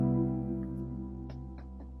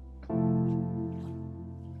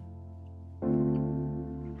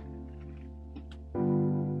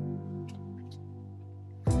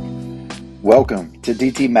Welcome to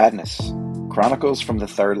DT Madness, Chronicles from the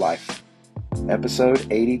Third Life,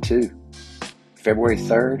 episode 82, February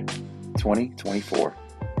 3rd, 2024.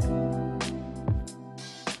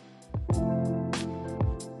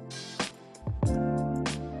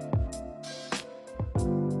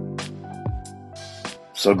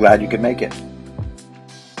 So glad you could make it.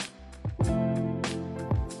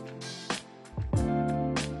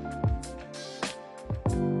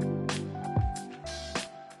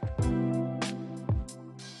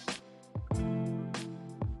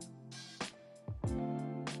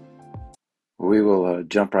 We will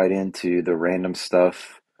jump right into the random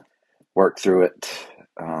stuff, work through it.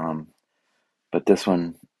 But this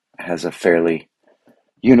one has a fairly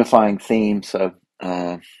unifying theme, so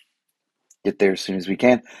get there as soon as we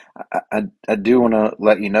can. I do want to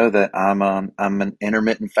let you know that I'm an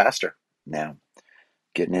intermittent faster now,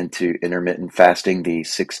 getting into intermittent fasting, the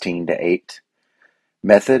 16 to 8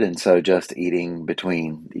 method, and so just eating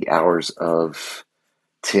between the hours of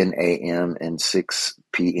 10 a.m. and 6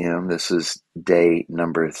 p.m. This is day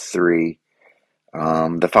number 3.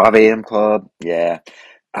 The 5 a.m. club, yeah,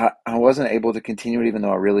 I wasn't able to continue it even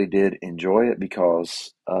though I really did enjoy it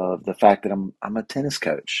because of the fact that I'm a tennis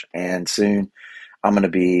coach, and soon I'm going to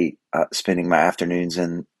be spending my afternoons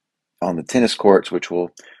on the tennis courts, which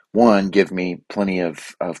will, one, give me plenty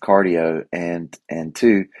of cardio, and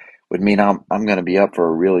two, would mean I'm going to be up for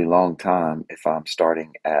a really long time if I'm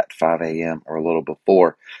starting at 5 a.m. or a little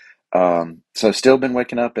before. So still been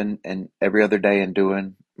waking up and every other day and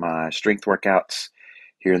doing my strength workouts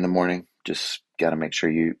here in the morning. Just got to make sure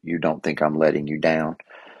you don't think I'm letting you down.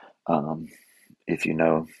 Um, if you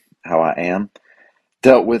know how I am.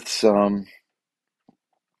 Dealt with some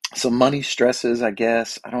money stresses, I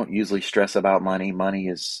guess. I don't usually stress about money. Money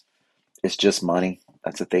is it's just money.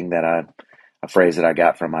 That's a thing that a phrase that I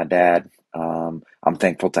got from my dad. I'm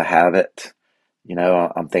thankful to have it.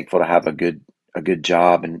 I'm thankful to have a good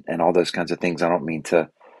job and all those kinds of things. I don't mean to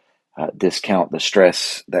discount the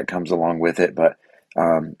stress that comes along with it, but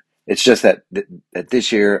it's just that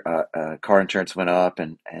this year car insurance went up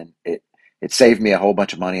and it saved me a whole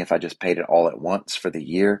bunch of money if I just paid it all at once for the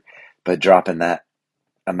year. But dropping that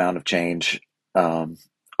amount of change um,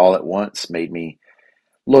 all at once made me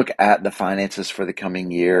look at the finances for the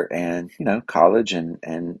coming year, and college and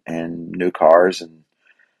new cars, and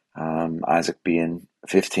Isaac being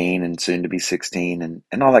 15 and soon to be 16,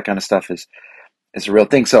 and all that kind of stuff is a real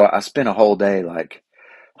thing. So I spent a whole day like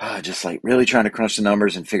just like really trying to crunch the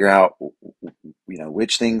numbers and figure out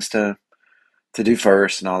which things to do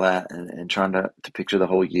first and all that, and trying to picture the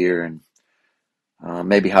whole year, and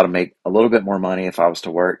maybe how to make a little bit more money if I was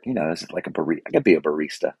to work, as like a barista. I could be a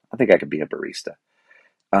barista. I think I could be a barista.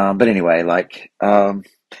 But anyway,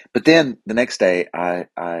 but then the next day, I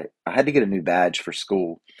had to get a new badge for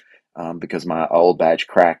school because my old badge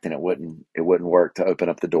cracked and it wouldn't work to open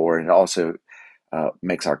up the door, and it also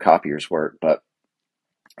makes our copiers work. But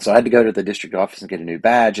so I had to go to the district office and get a new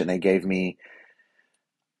badge, and they gave it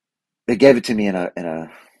to me in a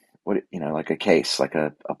what like a case, like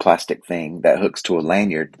a plastic thing that hooks to a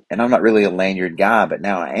lanyard. And I'm not really a lanyard guy, but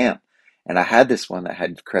now I am. And I had this one that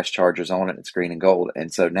had Crest Chargers on it. It's green and gold,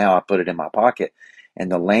 and so now I put it in my pocket,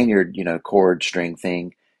 and the lanyard, cord string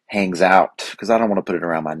thing hangs out because I don't want to put it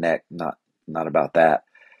around my neck. Not about that.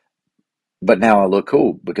 But now I look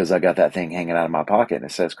cool because I got that thing hanging out of my pocket and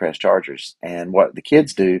it says Crest Chargers. And what the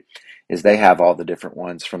kids do is they have all the different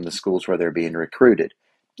ones from the schools where they're being recruited.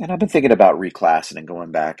 And I've been thinking about reclassing and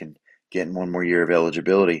going back and getting one more year of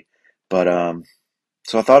eligibility. But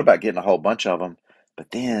so I thought about getting a whole bunch of them.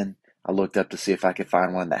 But then I looked up to see if I could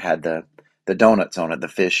find one that had the donuts on it, the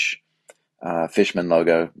Fishman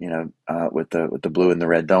logo, with the blue and the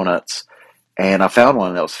red donuts. And I found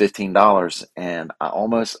one that was $15, and I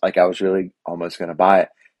was really almost going to buy it.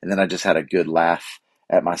 And then I just had a good laugh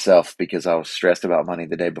at myself because I was stressed about money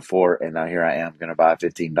the day before, and now here I am going to buy a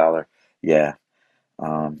 $15. Yeah.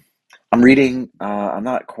 Um, I'm reading. I'm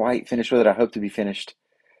not quite finished with it. I hope to be finished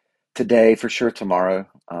today, for sure tomorrow.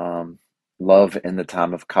 Love in the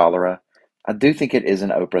Time of Cholera. I do think it is an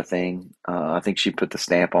Oprah thing. I think she put the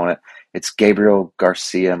stamp on it. It's Gabriel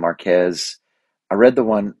Garcia Marquez. I read the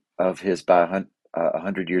one of his by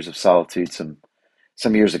 100 Years of Solitude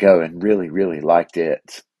some years ago and really, really liked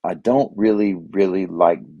it. I don't really, really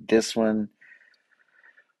like this one,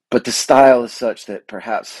 but the style is such that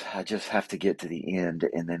perhaps I just have to get to the end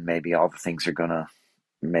and then maybe all the things are gonna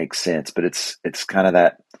make sense. But it's kind of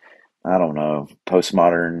that, I don't know,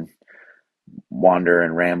 postmodern wander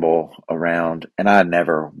and ramble around, and I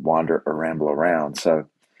never wander or ramble around. So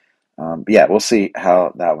yeah, we'll see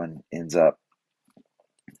how that one ends up.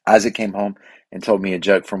 Isaac came home and told me a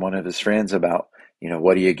joke from one of his friends about,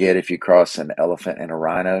 what do you get if you cross an elephant and a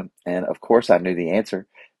rhino? And of course, I knew the answer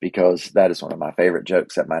because that is one of my favorite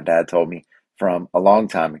jokes that my dad told me from a long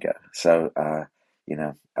time ago. So,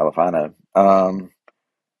 elephano.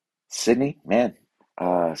 Sydney, man,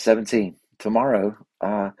 17 tomorrow.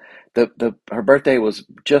 The her birthday was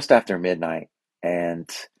just after midnight, and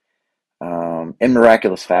in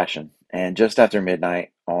miraculous fashion, and just after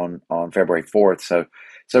midnight on February 4th.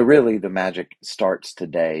 So really, the magic starts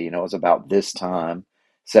today. It was about this time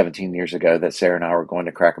 17 years ago that Sarah and I were going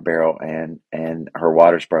to Cracker Barrel, and her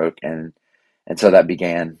waters broke, and so that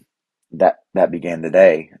began the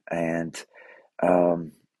day. And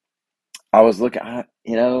um, I was looking, I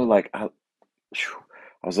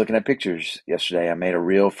was looking at pictures yesterday. I made a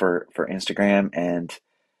reel for Instagram, and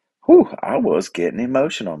whew, I was getting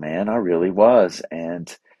emotional, man. I really was,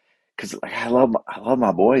 and because like I love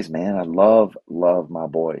my boys, man. I love my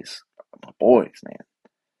boys, man.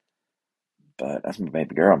 But that's my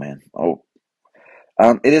baby girl, man. Oh,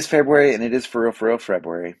 it is February, and it is for real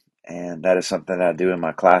February, and that is something that I do in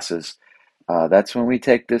my classes. That's when we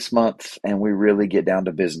take this month and we really get down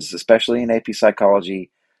to business, especially in AP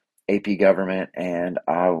Psychology, AP Government, and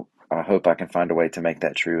I hope I can find a way to make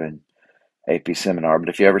that true in AP Seminar. But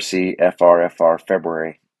if you ever see FRFR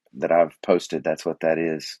February that I've posted, that's what that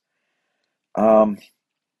is. Um,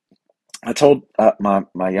 I told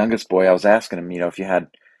my youngest boy, I was asking him, if you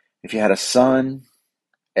had a sun,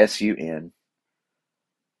 SUN,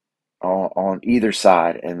 on either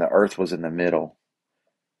side, and the Earth was in the middle.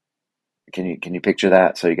 Can you picture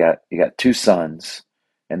that? So you got two suns,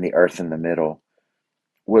 and the Earth in the middle.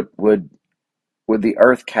 Would the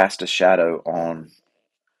Earth cast a shadow on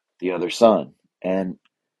the other sun? And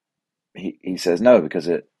he says no, because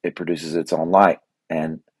it produces its own light.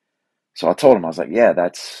 And so I told him, I was like, yeah,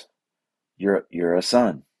 that's you're a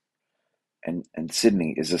sun, and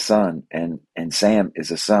Sydney is a sun, and Sam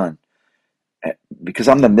is a sun. Eh, because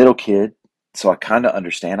I'm the middle kid, so I kind of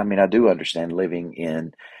understand. I mean, I do understand living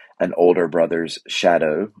in an older brother's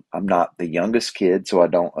shadow. I'm not the youngest kid, so I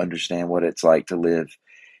don't understand what it's like to live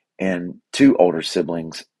in two older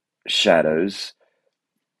siblings' shadows.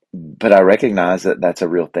 But I recognize that that's a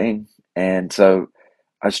real thing. And so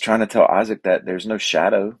I was trying to tell Isaac that there's no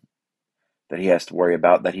shadow that he has to worry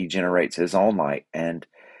about, that he generates his own light. And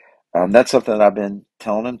that's something that I've been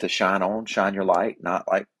telling him to shine on, shine your light, not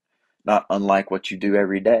unlike what you do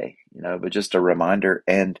every day, but just a reminder.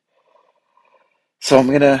 And so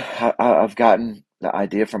I've gotten the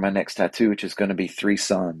idea for my next tattoo, which is going to be three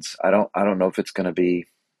suns. I don't know if it's going to be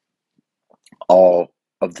all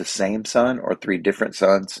of the same sun or three different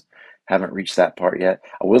suns. Haven't reached that part yet.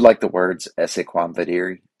 I would like the words Esse quam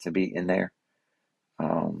vedere to be in there,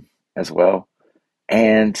 as well.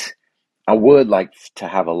 And I would like to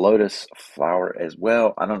have a lotus flower as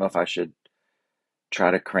well. I don't know if I should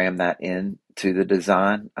try to cram that in to the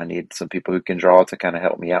design. I need some people who can draw to kind of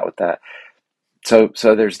help me out with that.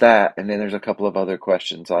 So there's that, and then there's a couple of other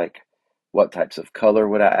questions like what types of color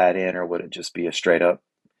would I add in, or would it just be a straight up,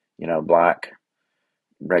 black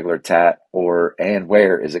regular tat, and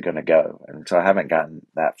where is it going to go? And so I haven't gotten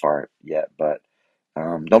that far yet, but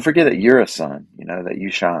don't forget that you're a sun, that you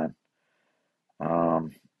shine.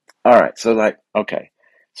 Um, all right, so okay,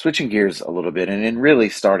 switching gears a little bit, and then really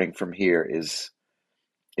starting from here is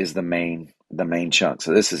the main chunk.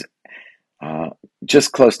 So this is uh,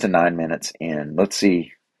 just close to 9 minutes in. Let's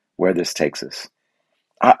see where this takes us.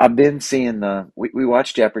 I've been seeing we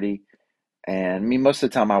watch Jeopardy, and I mean most of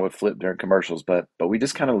the time I would flip during commercials, but we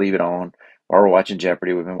just kind of leave it on while we're watching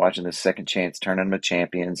Jeopardy. We've been watching the Second Chance Tournament of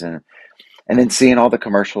Champions, and then seeing all the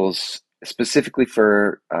commercials specifically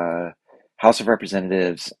for House of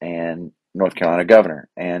Representatives and North Carolina governor.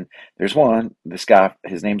 And there's one, this guy,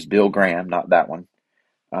 his name's Bill Graham, not that one.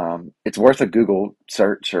 It's worth a Google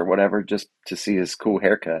search or whatever just to see his cool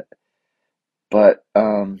haircut. But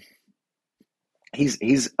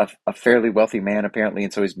he's a fairly wealthy man apparently,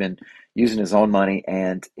 and so he's been using his own money,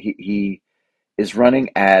 and he is running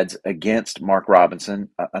ads against Mark Robinson,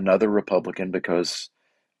 another Republican, because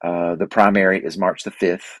the primary is March the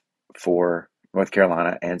 5th for North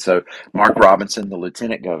Carolina, and so Mark Robinson, the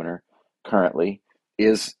lieutenant governor, currently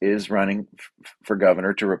is running for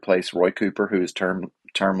governor to replace Roy Cooper, who is term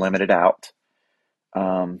limited out.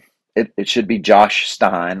 Um, it should be Josh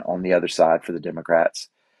Stein on the other side for the Democrats,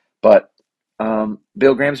 but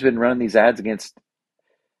Bill Graham's been running these ads against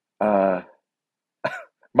uh,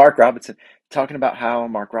 Mark Robinson, talking about how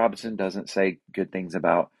Mark Robinson doesn't say good things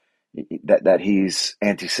about that he's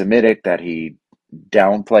anti-Semitic, that he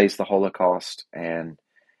downplays the Holocaust and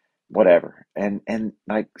whatever. And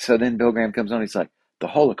like so then Bill Graham comes on, he's like, the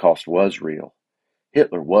Holocaust was real.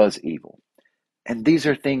 Hitler was evil. And these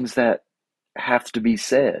are things that have to be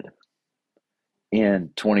said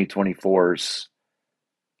in 2024's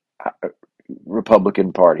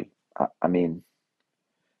Republican Party. I mean,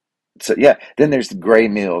 so yeah, then there's the Gray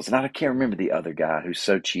Mills, and I can't remember the other guy who's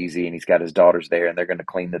so cheesy, and he's got his daughters there, and they're going to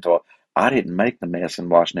clean the toilet. I didn't make the mess in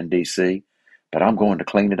Washington D.C., but I'm going to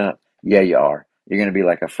clean it up. Yeah, you are. You're going to be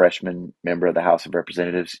like a freshman member of the House of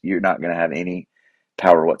Representatives. You're not going to have any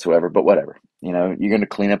power whatsoever. But whatever, you're going to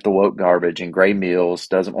clean up the woke garbage. And Gray Mills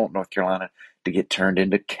doesn't want North Carolina to get turned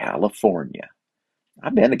into California.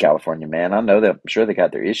 I've been to California, man. I know that. I'm sure they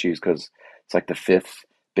got their issues because it's like the fifth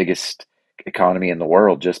biggest economy in the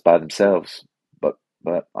world just by themselves. But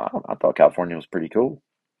I thought California was pretty cool.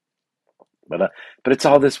 But it's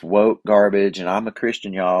all this woke garbage, and I'm a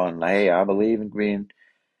Christian, y'all, and hey, I believe in being.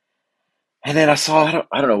 And then I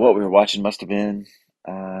don't know what we were watching. Must have been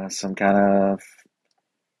some kind of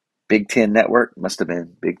Big Ten network. Must have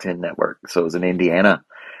been Big Ten network. So it was an Indiana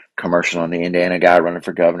commercial, and the Indiana guy running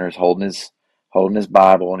for governor is holding his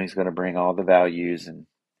Bible, and he's going to bring all the values and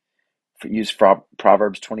use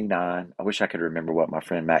Proverbs 29. I wish I could remember what my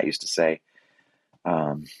friend Matt used to say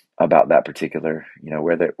um, about that particular,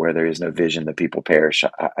 where there is no vision, the people perish.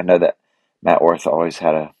 I know that Matt Orth always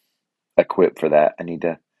had a quip for that. I need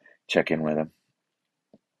to check in with him.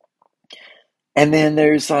 And then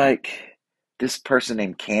there's like this person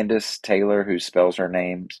named Candace Taylor who spells her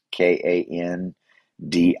name Kandiss.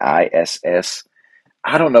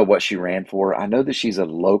 I don't know what she ran for. I know that she's a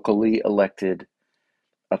locally elected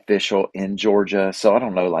official in Georgia. So I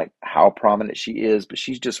don't know like how prominent she is, but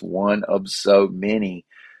she's just one of so many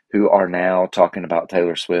who are now talking about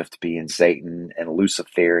Taylor Swift being Satan and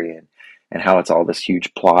Luciferian and how it's all this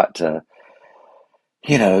huge plot to,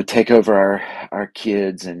 take over our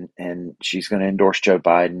kids and she's going to endorse Joe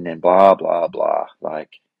Biden and blah blah blah. Like,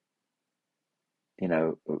 you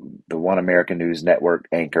know, the One American News Network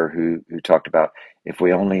anchor who talked about if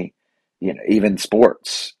we only, even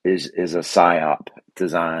sports is a psyop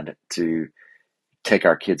designed to take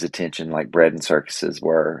our kids' attention like bread and circuses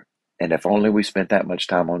were. And if only we spent that much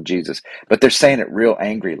time on Jesus. But they're saying it real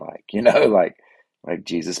angry, like, like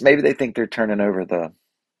Jesus. Maybe they think they're turning over the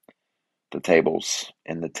tables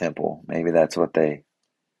in the temple. Maybe that's what they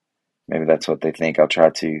think. I'll try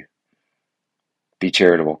to be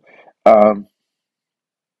charitable. Um,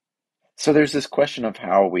 so there's this question of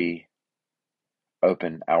how we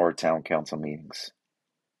open our town council meetings.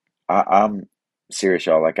 I'm serious,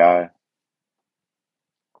 y'all. Like I'm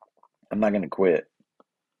not gonna quit,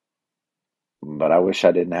 but I wish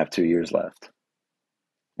I didn't have 2 years left.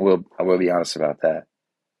 I will be honest about that.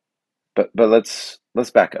 But let's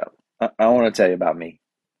back up. I want to tell you about me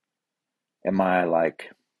and my like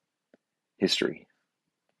history.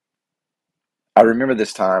 I remember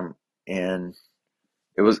this time in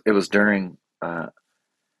it was during a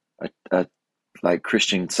like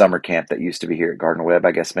Christian summer camp that used to be here at Gardner Webb.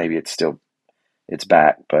 I guess maybe it's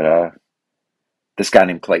back, but this guy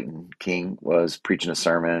named Clayton King was preaching a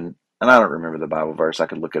sermon, and I don't remember the Bible verse. I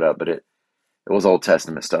could look it up, but it was Old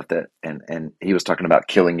Testament stuff and he was talking about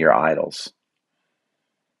killing your idols.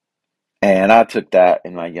 And I took that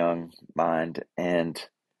in my young mind and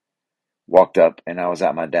walked up, and I was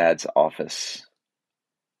at my dad's office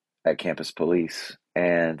at Campus Police,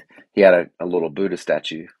 and he had a little Buddha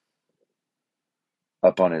statue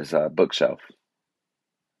up on his bookshelf,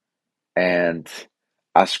 and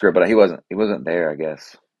I scribbled. He wasn't there, I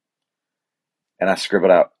guess, and I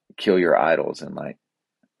scribbled out "kill your idols" and like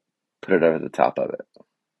put it over the top of it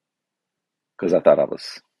because I thought I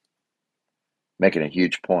was making a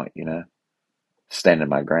huge point, standing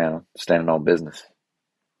my ground, standing on business.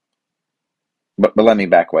 But let me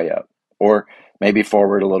back way up, or maybe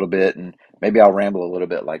forward a little bit, and maybe I'll ramble a little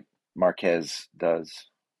bit like Marquez does.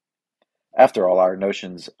 After all, our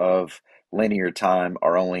notions of linear time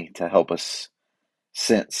are only to help us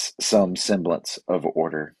sense some semblance of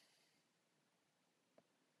order.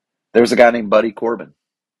 There was a guy named Buddy Corbin,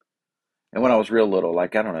 and when I was real little,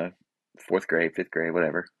 like I don't know, fourth grade, fifth grade,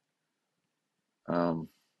 whatever, um,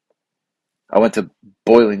 I went to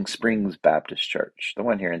Boiling Springs Baptist Church, the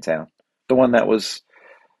one here in town, the one that was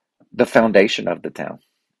the foundation of the town,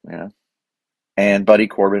 you know. And Buddy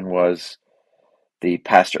Corbin was the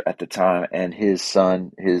pastor at the time, and his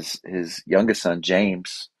son, his youngest son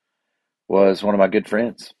James, was one of my good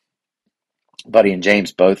friends. Buddy and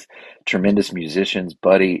James, both tremendous musicians.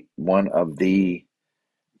 Buddy, one of the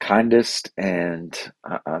kindest and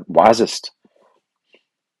wisest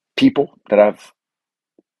people that I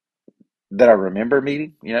remember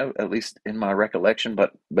meeting. At least in my recollection,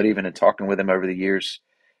 but even in talking with him over the years,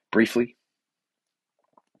 briefly,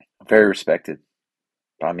 very respected.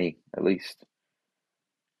 by me at least.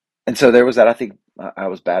 And so there was that. I think I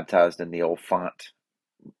was baptized in the old font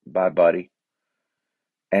by Buddy,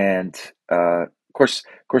 and of course,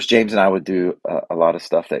 James and I would do a lot of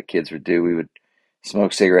stuff that kids would do. We would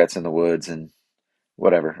smoke cigarettes in the woods and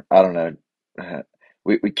whatever. I don't know. Uh,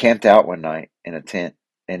 we camped out one night in a tent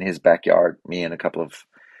in his backyard. Me and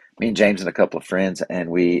James and a couple of friends, and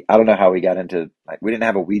we I don't know how we got into, like, we didn't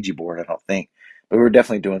have a Ouija board, I don't think, but we were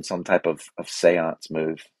definitely doing some type of seance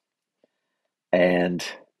move. And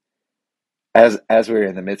as we were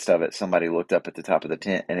in the midst of it, somebody looked up at the top of the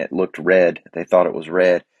tent and it looked red. They thought it was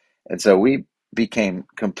red. And so we became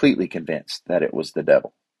completely convinced that it was the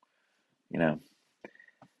devil, you know.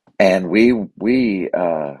 And we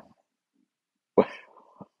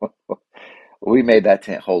made that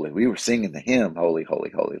tent holy. We were singing the hymn, Holy,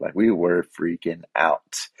 Holy, Holy. Like, we were freaking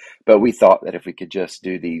out. But we thought that if we could just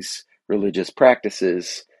do these religious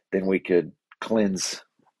practices, then we could cleanse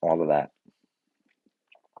all of that.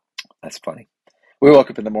 That's funny. We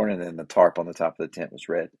woke up in the morning and the tarp on the top of the tent was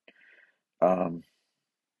red. Um,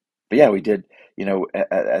 but yeah, we did,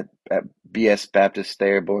 at BS Baptist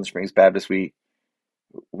there, Bowling Springs Baptist, we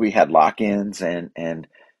had lock-ins, and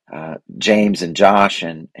James and Josh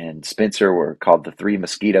and Spencer were called the Three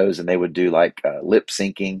Mosquitoes, and they would do like lip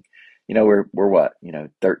syncing. We're what,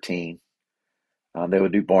 13. They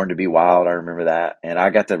would do Born to Be Wild. I remember that, and I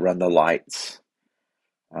got to run the lights.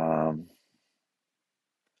 Um,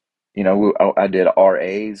 I did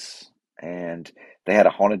RAs, and they had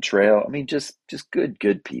a haunted trail. I mean, just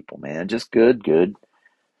good people, man. Just good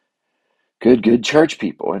church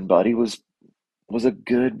people. And Buddy was a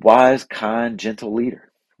good, wise, kind, gentle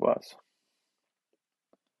leader. Was.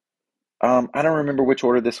 I don't remember which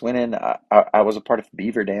order this went in. I was a part of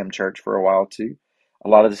Beaver Dam Church for a while too. A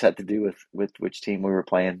lot of this had to do with which team we were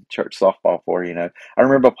playing church softball for. I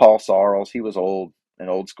remember Paul Sarles. He was old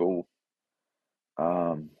school.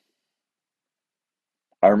 Um,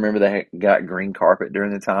 I remember they got green carpet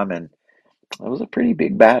during the time, and it was a pretty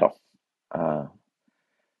big battle uh,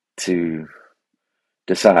 to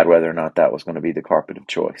decide whether or not that was going to be the carpet of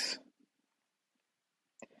choice.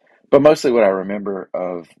 But mostly what I remember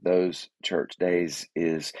of those church days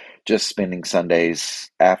is just spending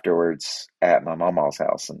Sundays afterwards at my mama's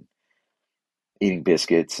house and eating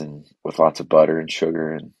biscuits and with lots of butter and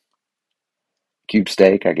sugar and cube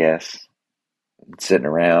steak, I guess, and sitting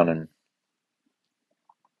around. And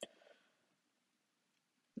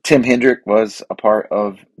Tim Hendrick was a part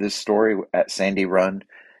of this story at Sandy Run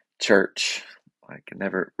Church. Like, I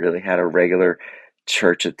never really had a regular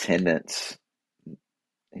church attendance,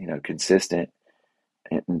 consistent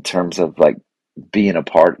in terms of like being a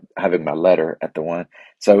part, having my letter at the one.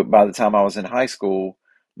 So by the time I was in high school,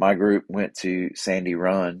 my group went to Sandy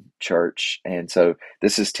Run Church, and so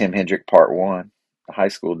this is Tim Hendrick part one, the high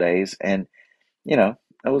school days, and you know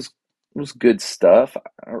it was good stuff.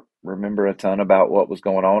 I don't remember a ton about what was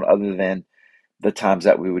going on, other than the times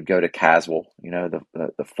that we would go to Caswell,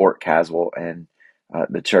 the Fort Caswell, and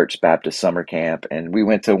the Church Baptist Summer Camp, and we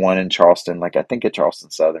went to one in Charleston, like I think at Charleston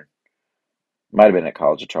Southern. Might have been at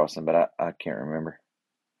College of Charleston, but I can't remember.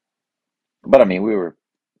 But I mean, we were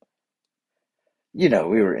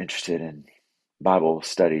interested in Bible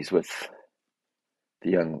studies with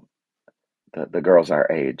the young, the girls our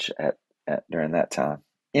age at during that time.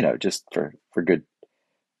 Just for good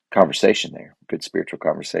conversation there, good spiritual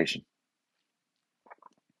conversation.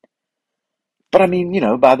 But I mean,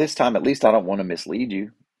 by this time, at least I don't want to mislead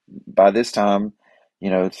you. By this time,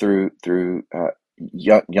 through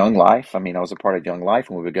Young Life. I mean, I was a part of Young Life,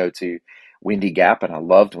 and we would go to Windy Gap, and I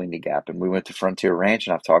loved Windy Gap. And we went to Frontier Ranch,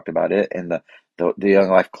 and I've talked about it. And the Young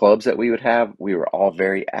Life clubs that we would have, we were all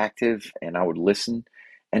very active, and I would listen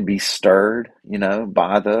and be stirred,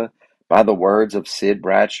 by the words of Sid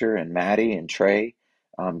Bratcher and Maddie and Trey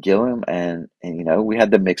Gillum, and we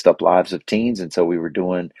had the mixed up lives of teens, and so we were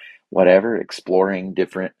doing whatever, exploring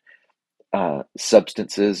different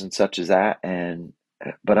substances and such as that. And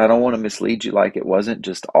but I don't want to mislead you. Like, it wasn't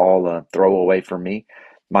just all a throwaway for me.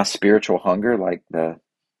 My spiritual hunger, like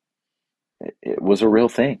it was a real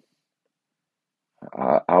thing.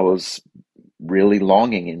 I was really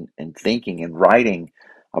longing and thinking and writing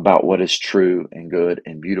about what is true and good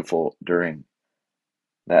and beautiful during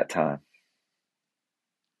that time.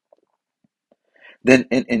 Then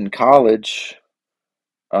in college,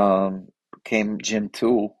 came Jim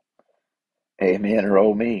Toole, amen, or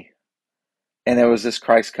oh me. And there was this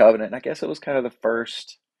Christ covenant. And I guess it was kind of the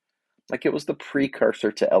first, like, it was the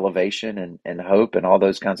precursor to elevation and hope and all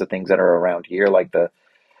those kinds of things that are around here, like the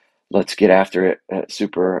let's get after it,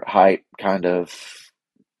 super hype kind of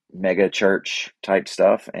mega church type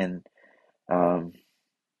stuff. And um,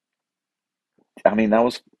 I mean, that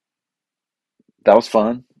was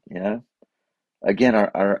fun, you know. Again,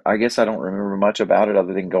 I guess I don't remember much about it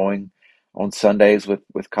other than going on Sundays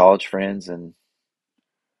with college friends and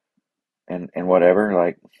whatever.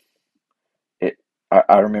 Like it,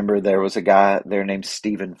 I remember there was a guy there named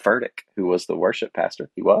Stephen Furtick who was the worship pastor.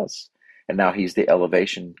 He was, and now he's the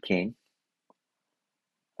Elevation King.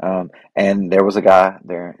 And there was a guy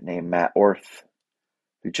there named Matt Orth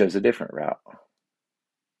who chose a different route,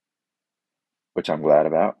 which I'm glad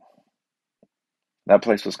about. That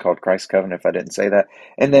place was called Christ Covenant, if I didn't say that.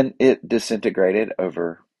 And then it disintegrated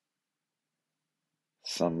over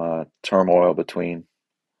some turmoil between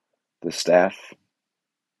the staff.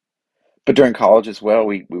 But during college as well,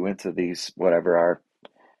 we went to these, whatever our,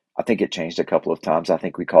 I think it changed a couple of times. I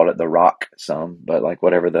think we called it the Rock some, but like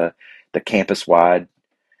whatever the campus wide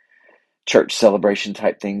church celebration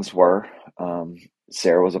type things were.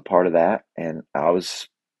 Sarah was a part of that, and I was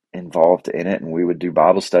involved in it, and we would do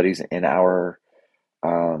Bible studies in our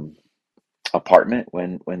um, apartment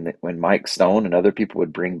when Mike Stone and other people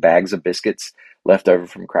would bring bags of biscuits left over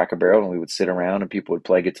from Cracker Barrel, and we would sit around and people would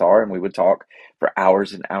play guitar and we would talk for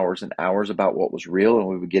hours and hours and hours about what was real, and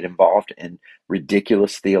we would get involved in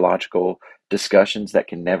ridiculous theological discussions that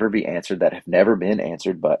can never be answered, that have never been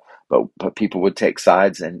answered, but people would take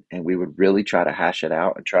sides, and we would really try to hash it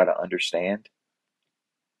out and try to understand.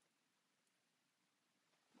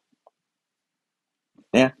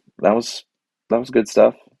 Yeah, that was that was good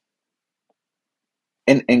stuff.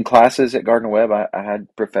 In classes at Gardner Webb, I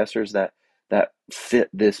had professors that fit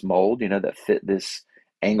this mold, that fit this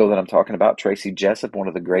angle that I'm talking about. Tracy Jessup, one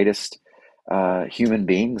of the greatest human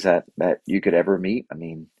beings that you could ever meet. I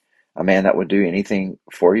mean, a man that would do anything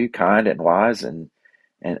for you, kind and wise, and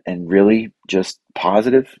really just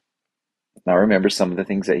positive. And I remember some of the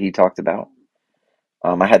things that he talked about.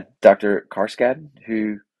 I had Dr. Karskad,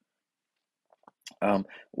 who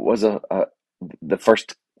was the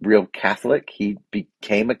first real Catholic. He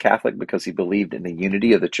became a Catholic because he believed in the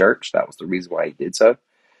unity of the church. That was the reason why he did so.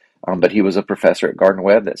 But he was a professor at Gardner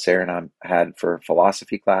Webb that Sarah and I had for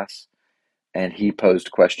philosophy class, and he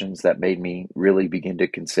posed questions that made me really begin to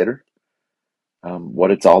consider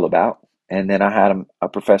what it's all about. And then I had a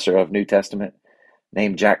professor of New Testament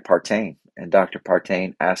named Jack Partain, and Dr.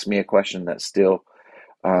 Partain asked me a question that still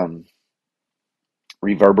um,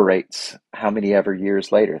 reverberates how many ever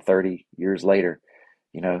years later, 30 years later,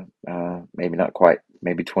 maybe not quite,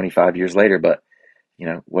 maybe 25 years later, but,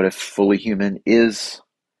 what if fully human is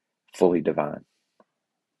fully divine?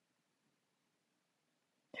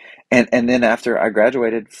 And then after I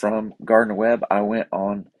graduated from Gardner Webb, I went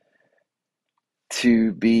on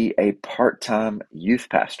to be a part-time youth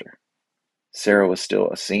pastor. Sarah was still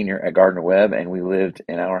a senior at Gardner Webb, and we lived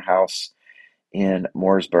in our house in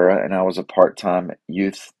Mooresboro, and I was a part-time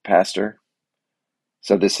youth pastor.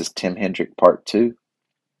 So this is Tim Hendrick part two.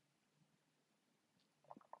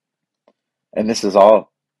 And this is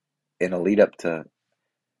all in a lead up to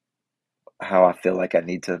how I feel like I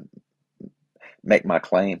need to make my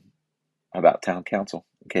claim about town council,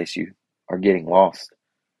 in case you are getting lost.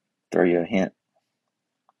 Throw you a hint.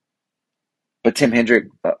 But Tim Hendrick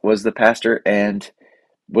was the pastor and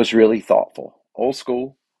was really thoughtful. Old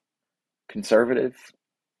school, conservative,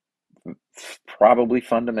 probably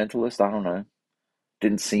fundamentalist. I don't know.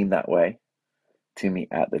 Didn't seem that way to me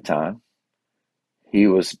at the time. He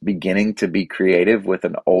was beginning to be creative with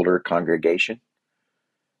an older congregation,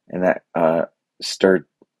 and that stirred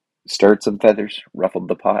stirred some feathers, ruffled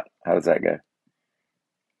the pot. How does that go?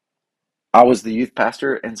 I was the youth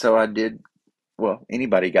pastor, and so I did. Well,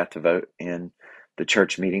 anybody got to vote in the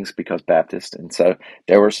church meetings because Baptist, and so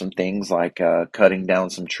there were some things like cutting down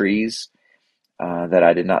some trees that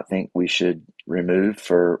I did not think we should remove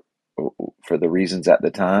for the reasons at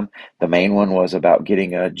the time. The main one was about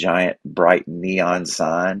getting a giant bright neon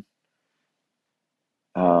sign.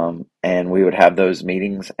 And we would have those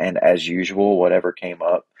meetings, and as usual, whatever came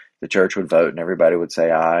up, the church would vote, and everybody would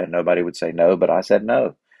say aye, and nobody would say no, but I said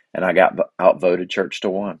no, and I got outvoted church to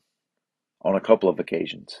one on a couple of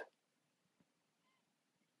occasions.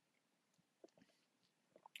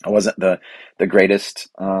 I wasn't the greatest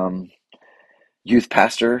youth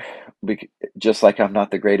pastor, just like I'm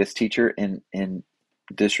not the greatest teacher in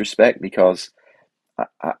disrespect, because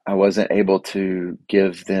I wasn't able to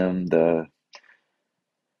give them the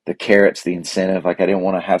carrots, the incentive. Like I didn't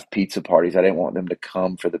want to have pizza parties. I didn't want them to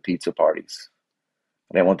come for the pizza parties.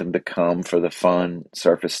 I didn't want them to come for the fun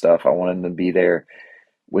surface stuff. I wanted them to be there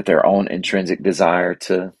with their own intrinsic desire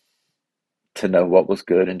to know what was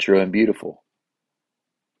good and true and beautiful,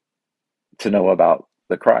 to know about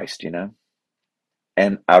the Christ.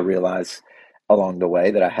 And I realize along the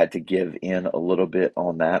way that I had to give in a little bit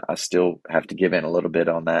on that. I still have to give in a little bit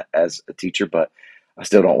on that as a teacher, but I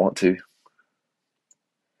still don't want to.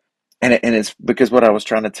 And it's because what I was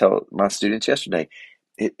trying to tell my students yesterday,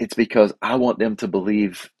 it's because I want them to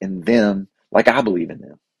believe in them like I believe in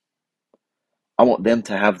them. I want them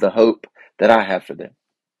to have the hope that I have for them.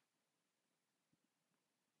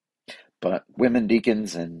 But women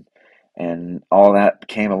deacons and all that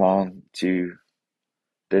came along to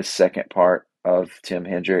this second part of Tim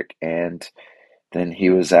Hendrick, and then he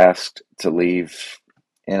was asked to leave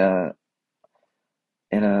in a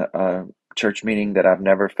church meeting that I've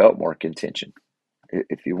never felt more contention.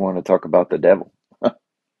 If you want to talk about the devil.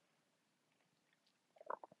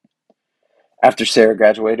 After Sarah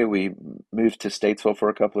graduated, we moved to Statesville for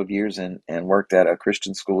a couple of years and worked at a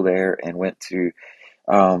Christian school there and went to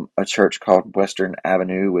a church called Western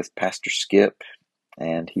Avenue with Pastor Skip.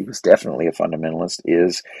 And he was definitely a fundamentalist,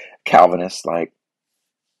 is Calvinist, like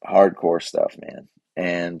hardcore stuff, man.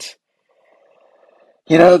 And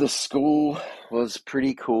the school was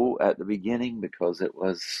pretty cool at the beginning because it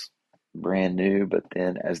was brand new, but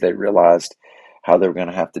then as they realized how they were going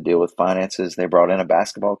to have to deal with finances, they brought in a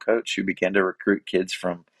basketball coach who began to recruit kids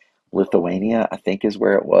from Lithuania, I think is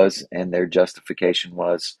where it was, and their justification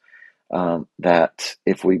was that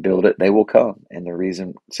if we build it, they will come. And the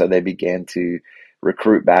reason, so they began to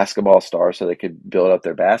recruit basketball stars so they could build up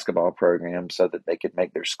their basketball program so that they could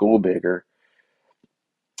make their school bigger,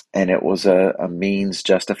 and it was a means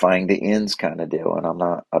justifying the ends kind of deal, and I'm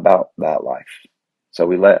not about that life. So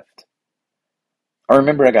we left. I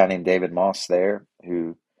remember a guy named David Moss there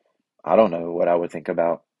who I don't know what I would think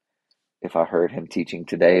about if I heard him teaching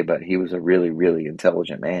today, but he was a really, really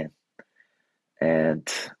intelligent man. And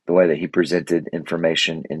the way that he presented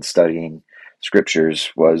information in studying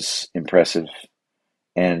scriptures was impressive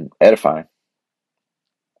and edifying.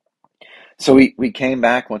 So we came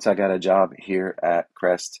back once I got a job here at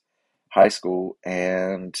Crest High School,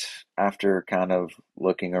 and after kind of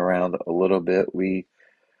looking around a little bit, we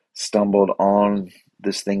stumbled on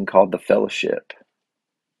this thing called the Fellowship.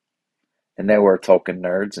 And they were Tolkien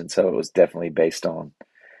nerds, and so it was definitely based on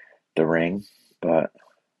The Ring, but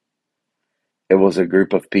it was a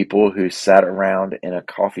group of people who sat around in a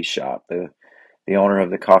coffee shop. The owner of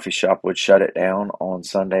the coffee shop would shut it down on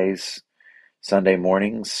Sundays, Sunday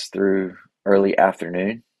mornings through early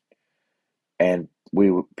afternoon, and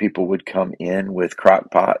people would come in with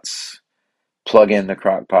crock pots, plug in the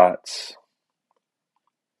crock pots,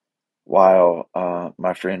 while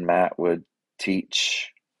my friend Matt would teach.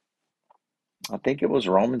 I think it was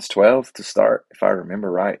Romans 12 to start, if I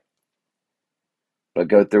remember right. But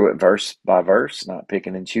go through it verse by verse, not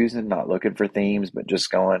picking and choosing, not looking for themes, but just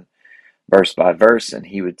going verse by verse. And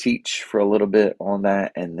he would teach for a little bit on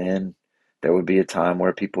that, and then there would be a time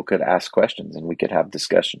where people could ask questions and we could have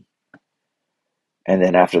discussion. And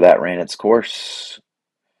then after that ran its course,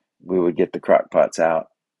 we would get the crock pots out,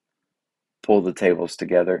 pull the tables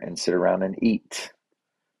together, and sit around and eat,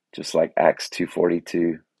 just like Acts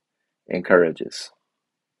 2:42 encourages.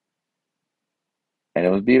 And it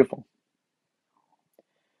was beautiful.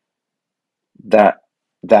 That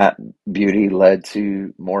that beauty led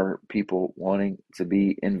to more people wanting to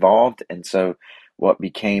be involved, and so what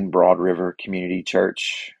became Broad River Community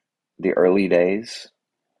Church, the early days,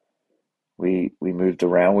 we moved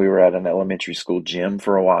around. We were at an elementary school gym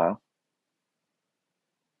for a while,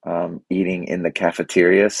 eating in the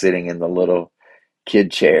cafeteria, sitting in the little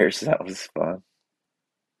kid chairs. That was fun.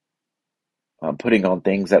 Putting on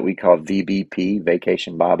things that we called VBP,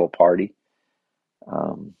 Vacation Bible Party.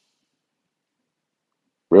 Um,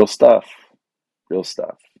 real stuff, real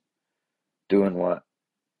stuff. Doing what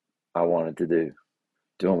I wanted to do,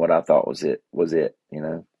 doing what I thought was it. It was it.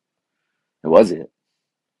 No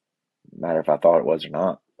matter if I thought it was or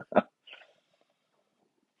not.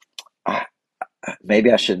 I,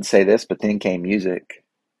 Maybe I shouldn't say this, but then came music.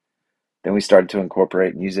 Then we started to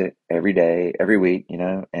incorporate music every day, every week,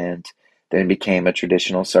 and then it became a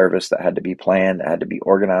traditional service that had to be planned, that had to be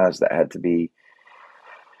organized, that had to be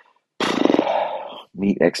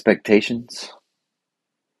meet expectations.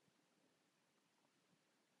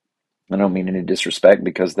 I don't mean any disrespect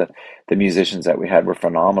because the musicians that we had were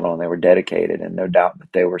phenomenal and they were dedicated, and no doubt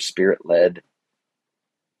that they were spirit led,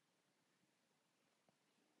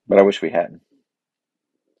 but I wish we hadn't.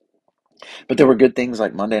 But there were good things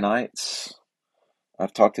like Monday nights.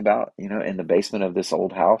 I've talked about, in the basement of this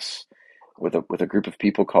old house with a group of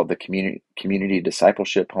people called the Community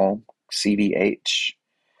Discipleship Home, CDH,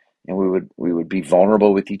 and we would be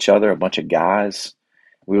vulnerable with each other, a bunch of guys.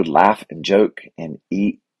 We would laugh and joke and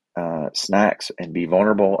eat snacks and be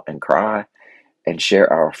vulnerable and cry and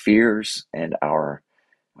share our fears and our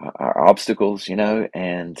obstacles,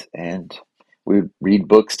 and we would read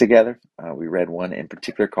books together. We read one in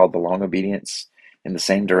particular called The Long Obedience in the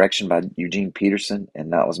Same Direction by Eugene Peterson,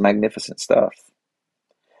 and that was magnificent stuff.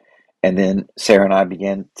 And then Sarah and I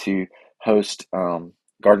began to host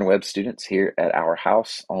Garden Web students here at our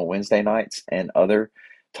house on Wednesday nights and other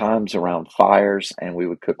times around fires. And we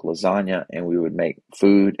would cook lasagna and we would make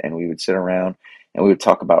food and we would sit around and we would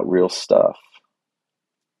talk about real stuff.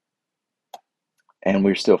 And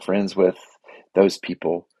we're still friends with those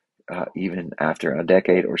people even after a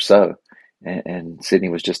decade or so. And Sydney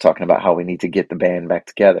was just talking about how we need to get the band back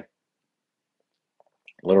together,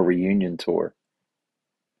 a little reunion tour.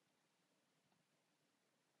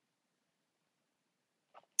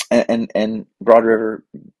 And Broad River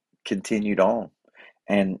continued on.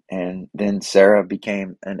 And then Sarah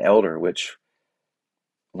became an elder, which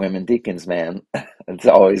women deacons, man, it's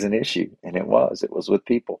always an issue. And it was with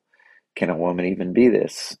people. Can a woman even be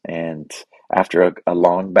this? And after a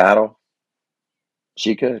long battle,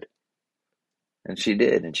 she could. And she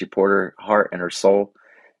did. And she poured her heart and her soul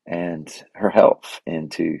and her health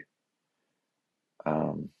into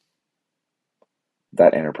um,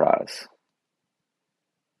 that enterprise,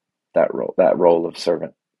 that role of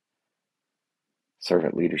servant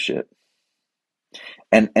leadership.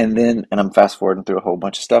 And I'm fast forwarding through a whole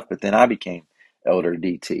bunch of stuff, but then I became Elder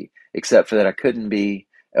DT, except for that I couldn't be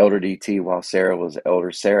Elder DT while Sarah was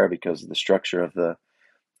Elder Sarah because of the structure of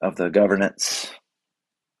the governance.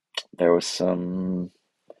 There was some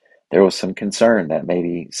there was some concern that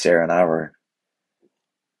maybe Sarah and I were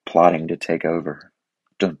plotting to take over.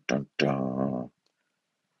 Dun dun dun.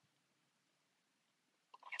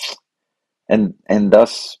 And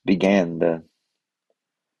thus began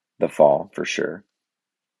the fall for sure.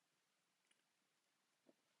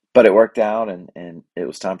 But it worked out, and it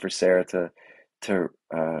was time for Sarah to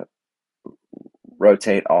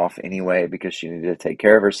rotate off anyway because she needed to take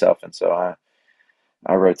care of herself, and so I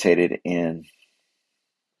rotated in.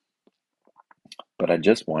 But I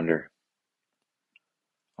just wonder.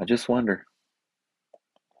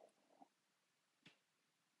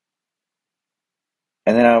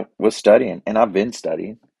 And then I was studying, and I've been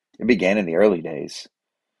studying. It began in the early days.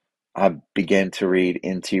 I began to read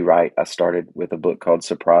N.T. Wright. I started with a book called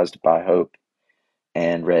Surprised by Hope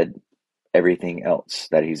and read everything else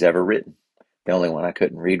that he's ever written. The only one I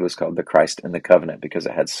couldn't read was called The Christ and the Covenant because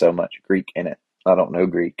it had so much Greek in it. I don't know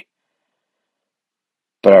Greek.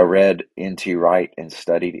 But I read N.T. Wright and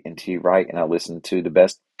studied N.T. Wright, and I listened to the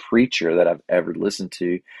best preacher that I've ever listened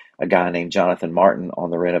to, a guy named Jonathan Martin on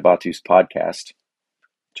the Renovatus podcast.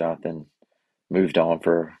 Jonathan moved on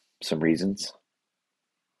for some reasons.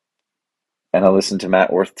 And I listened to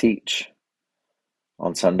Matt Orth teach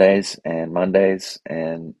on Sundays and Mondays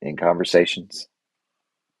and in conversations.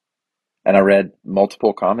 And I read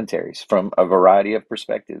multiple commentaries from a variety of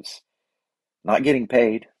perspectives. Not getting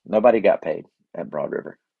paid. Nobody got paid at Broad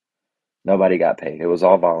River. Nobody got paid. It was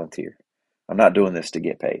all volunteer. I'm not doing this to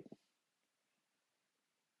get paid.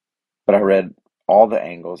 But I read all the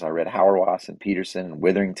angles. I read Hauerwas and Peterson and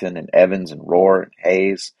Witherington and Evans and Rohr and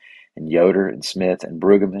Hayes and Yoder and Smith and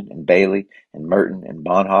Brueggemann and Bailey and Merton and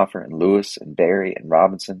Bonhoeffer and Lewis and Barry and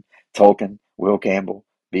Robinson, Tolkien, Will Campbell,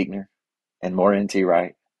 Buechner, and more N.T.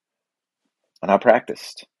 Wright. And I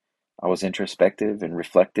practiced. I was introspective and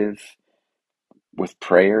reflective with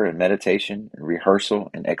prayer and meditation and rehearsal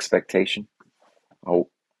and expectation. I,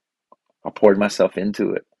 I poured myself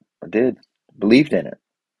into it. I did. Believed in it.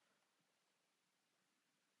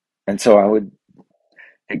 And so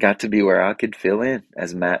it got to be where I could fill in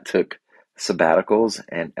as Matt took sabbaticals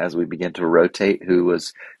and as we began to rotate who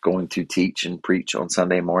was going to teach and preach on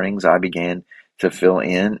Sunday mornings, I began to fill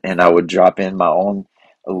in and I would drop in my own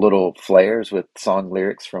little flares with song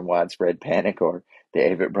lyrics from Widespread Panic or the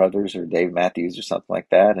Avett Brothers or Dave Matthews or something like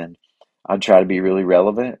that. And I'd try to be really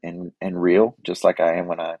relevant and real, just like I am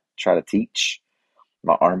when I try to teach.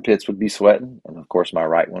 My armpits would be sweating, and of course my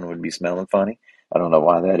right one would be smelling funny. I don't know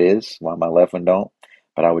why that is, why my left one don't,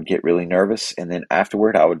 but I would get really nervous, and then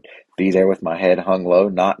afterward I would be there with my head hung low,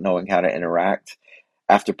 not knowing how to interact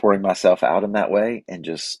after pouring myself out in that way, and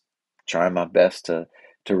just trying my best to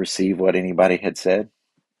receive what anybody had said.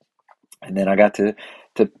 And then I got to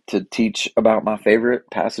teach about my favorite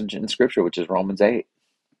passage in Scripture, which is Romans 8,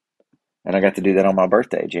 and I got to do that on my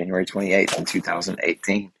birthday, January 28th in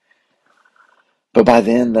 2018. But by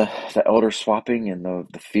then, the elder swapping and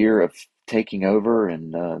the fear of taking over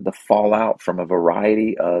and the fallout from a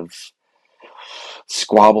variety of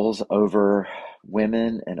squabbles over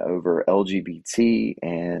women and over LGBT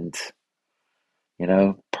and,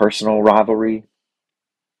 personal rivalry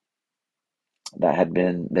that had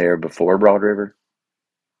been there before Broad River,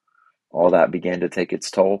 all that began to take its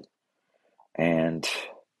toll. And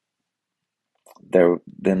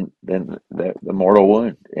then the mortal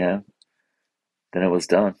wound, then it was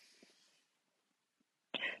done.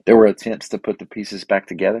 There were attempts to put the pieces back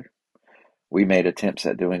together. We made attempts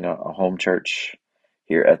at doing a home church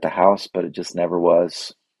here at the house, but it just never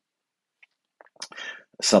was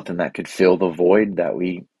something that could fill the void that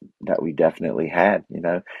we definitely had.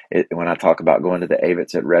 When I talk about going to the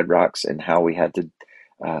Avits at Red Rocks and how we had to,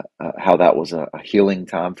 how that was a healing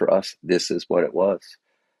time for us, this is what it was.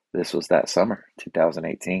 This was that summer,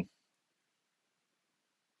 2018.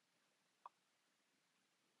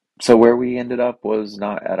 So where we ended up was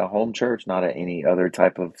not at a home church, not at any other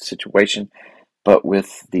type of situation, but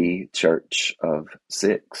with the church of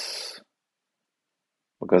six,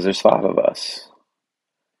 because there's five of us.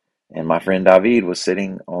 And my friend David was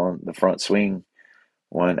sitting on the front swing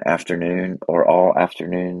one afternoon, or all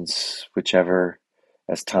afternoons, whichever,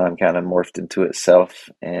 as time kind of morphed into itself.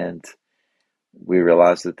 And we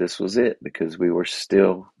realized that this was it, because we were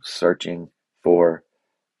still searching for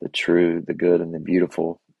the true, the good, and the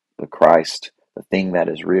beautiful, the Christ, the thing that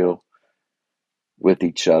is real, with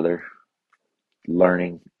each other,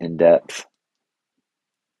 learning in depth.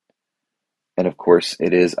 And of course,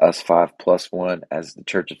 it is us five plus one as the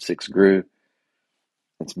Church of Six grew.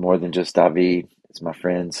 It's more than just David, it's my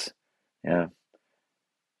friends. Yeah,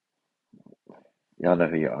 y'all know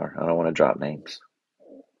who you are. I don't want to drop names.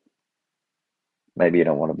 Maybe you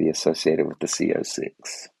don't want to be associated with the CO6.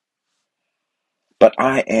 But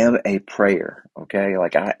I am a prayer, okay?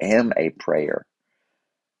 Like, I am a prayer.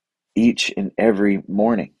 Each and every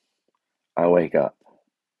morning, I wake up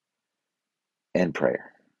in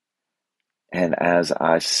prayer. And as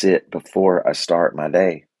I sit before I start my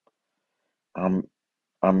day, I'm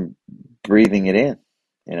I'm breathing it in,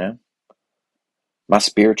 you know? My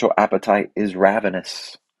spiritual appetite is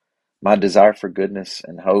ravenous. My desire for goodness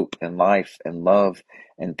and hope and life and love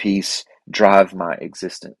and peace drive my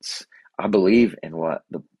existence. I believe in what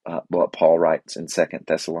Paul writes in 2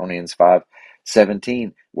 Thessalonians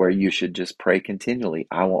 5:17, where you should just pray continually.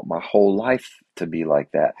 I want my whole life to be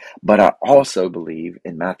like that. But I also believe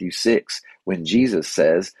in Matthew 6, when Jesus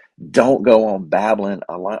says, don't go on babbling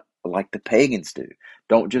a lot like the pagans do.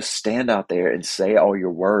 Don't just stand out there and say all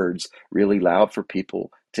your words really loud for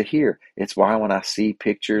people to hear. It's why when I see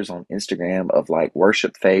pictures on Instagram of like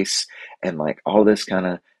worship face and like all this kind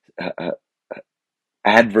of uh, uh,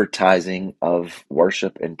 advertising of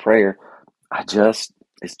worship and prayer,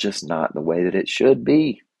 it's just not the way that it should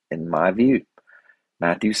be, in my view.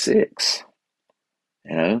 Matthew 6,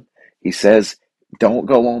 you know, he says, don't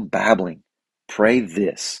go on babbling. Pray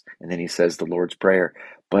this. And then he says the Lord's Prayer,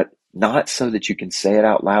 but not so that you can say it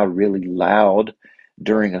out loud, really loud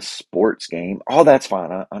during a sports game. All that's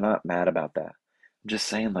fine. I'm not mad about that. I'm just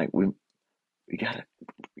saying, like, we gotta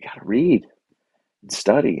we gotta read and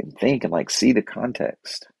study and think and like see the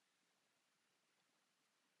context.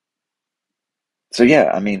 So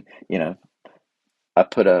yeah, I mean, I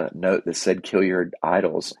put a note that said "kill your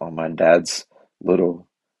idols" on my dad's little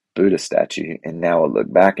Buddha statue, and now I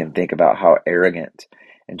look back and think about how arrogant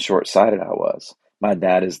and short-sighted I was. My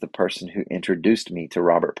dad is the person who introduced me to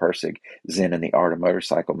Robert Pirsig, Zen and the Art of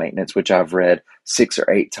Motorcycle Maintenance, which I've read 6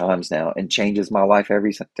 or 8 times now, and changes my life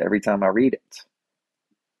every time I read it.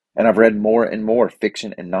 And I've read more and more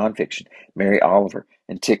fiction and nonfiction. Mary Oliver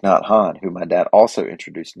and Thich Nhat Hanh, who my dad also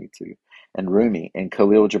introduced me to, and Rumi and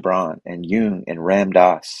Khalil Gibran and Jung and Ram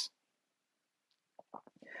Dass.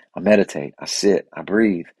 I meditate, I sit, I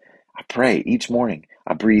breathe, I pray each morning.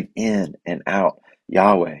 I breathe in and out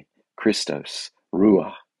Yahweh, Christos,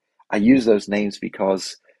 Ruah. I use those names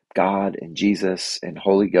because God and Jesus and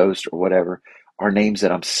Holy Ghost or whatever are names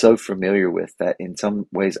that I'm so familiar with that in some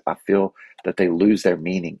ways I feel that they lose their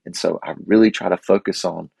meaning. And so I really try to focus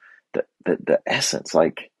on the essence,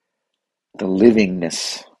 like the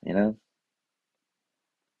livingness,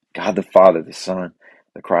 God the Father, the Son,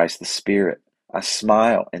 the Christ, the Spirit. I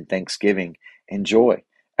smile in thanksgiving and joy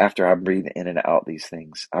after I breathe in and out these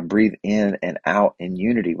things. I breathe in and out in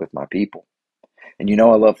unity with my people. And I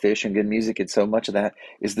love fish and good music, and so much of that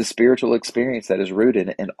is the spiritual experience that is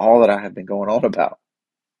rooted in all that I have been going on about.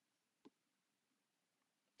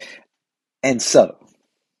 And so,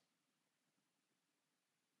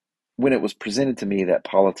 when it was presented to me that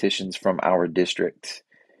politicians from our district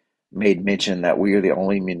made mention that we are the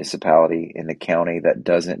only municipality in the county that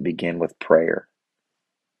doesn't begin with prayer,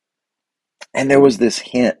 and there was this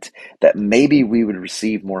hint that maybe we would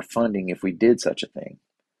receive more funding if we did such a thing,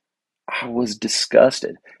 I was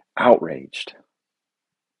disgusted, outraged.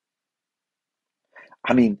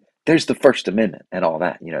 I mean, There's the First Amendment and all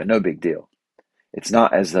that, no big deal. It's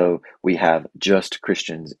not as though we have just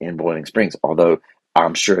Christians in Boiling Springs, although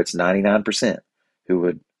I'm sure it's 99% who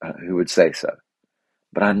would say so.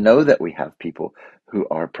 But I know that we have people who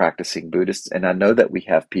are practicing Buddhists, and I know that we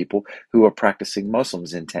have people who are practicing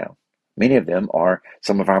Muslims in town. Many of them are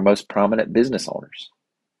some of our most prominent business owners.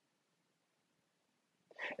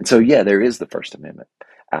 And so, yeah, there is the First Amendment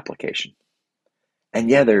application. And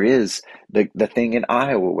yeah, there is the thing in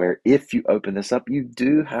Iowa where if you open this up, you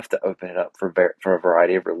do have to open it up for a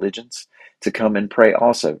variety of religions to come and pray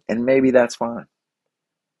also. And maybe that's fine.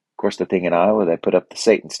 Of course, the thing in Iowa, they put up the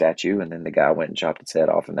Satan statue and then the guy went and chopped its head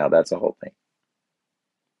off, and now that's a whole thing.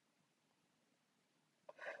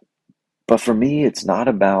 But for me, it's not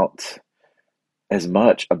about as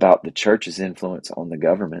much about the church's influence on the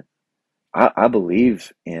government. I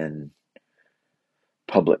believe in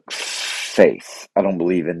public faith. I don't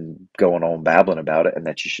believe in going on babbling about it and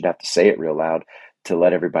that you should have to say it real loud to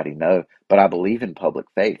let everybody know. But I believe in public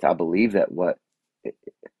faith. I believe that what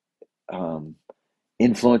um,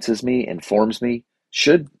 influences me, informs me,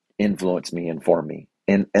 should influence me, inform me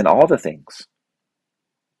in all the things.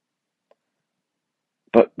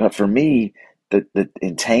 But for me, the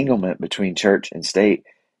entanglement between church and state,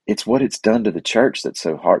 it's what it's done to the church that's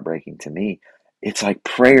so heartbreaking to me. It's like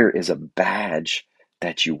prayer is a badge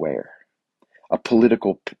that you wear, a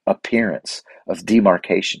political appearance of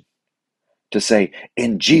demarcation to say,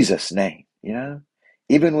 in Jesus' name.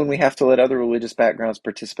 Even when we have to let other religious backgrounds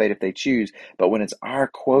participate if they choose, but when it's our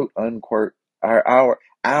quote unquote, our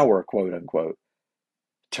quote unquote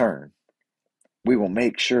turn, we will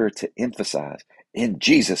make sure to emphasize in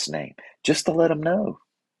Jesus' name, just to let them know.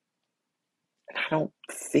 And I don't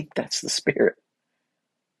think that's the spirit.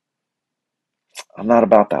 I'm not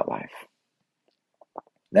about that life.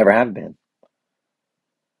 Never have been.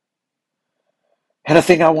 And a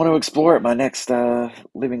thing I want to explore at my next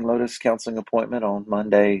Living Lotus counseling appointment on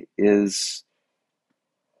Monday is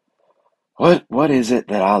what is it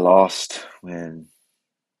that I lost when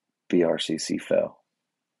BRCC fell?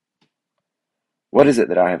 What is it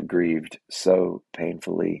that I have grieved so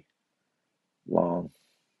painfully long?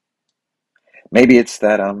 Maybe it's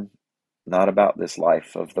that I'm not about this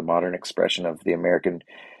life of the modern expression of the American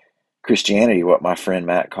Christianity, what my friend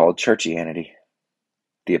Matt called churchianity,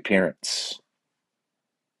 the appearance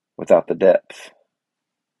without the depth.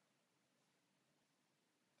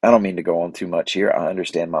 I don't mean to go on too much here. I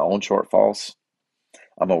understand my own shortfalls.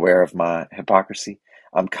 I'm aware of my hypocrisy.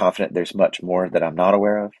 I'm confident there's much more that I'm not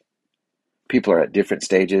aware of. People are at different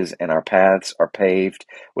stages, and our paths are paved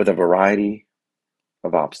with a variety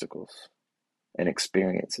of obstacles and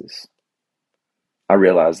experiences. I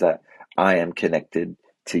realize that I am connected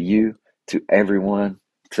to you, to everyone,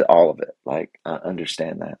 to all of it. Like, I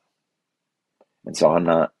understand that. And so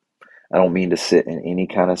I don't mean to sit in any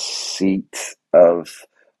kind of seat of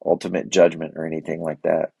ultimate judgment or anything like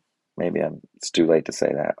that. Maybe it's too late to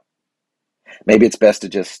say that. Maybe it's best to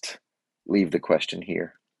just leave the question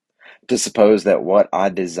here. To suppose that what I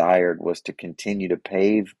desired was to continue to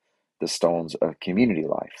pave the stones of community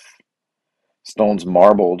life, stones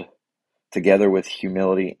marbled together with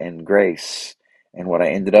humility and grace, and what I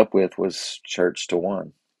ended up with was church to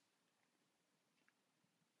one.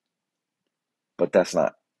 But that's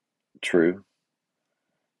not true,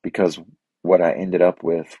 because what I ended up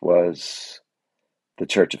with was the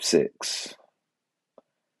church of six,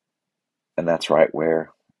 and that's right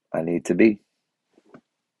where I need to be.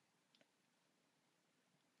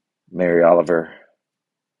 Mary Oliver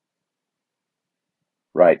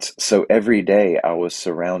writes, so every day I was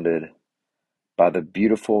surrounded by the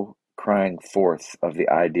beautiful crying forth of the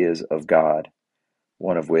ideas of God,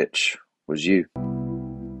 one of which was you.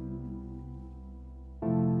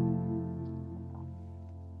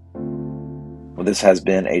 Well, this has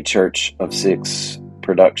been a Church of Six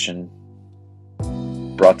production,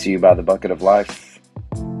 brought to you by the Bucket of Life,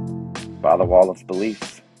 by the Wall of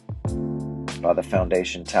Belief, by the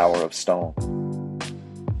Foundation Tower of Stone,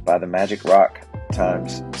 by the Magic Rock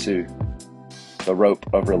times 2, the Rope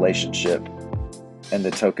of Relationship, and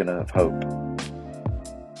the Token of Hope.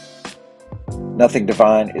 Nothing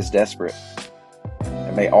divine is desperate,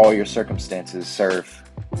 and may all your circumstances serve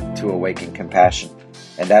to awaken compassion.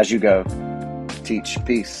 And as you go, teach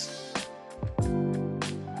peace.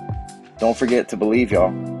 Don't forget to believe,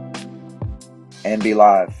 y'all, and be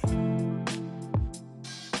live.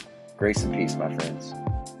 Grace and peace, my friends.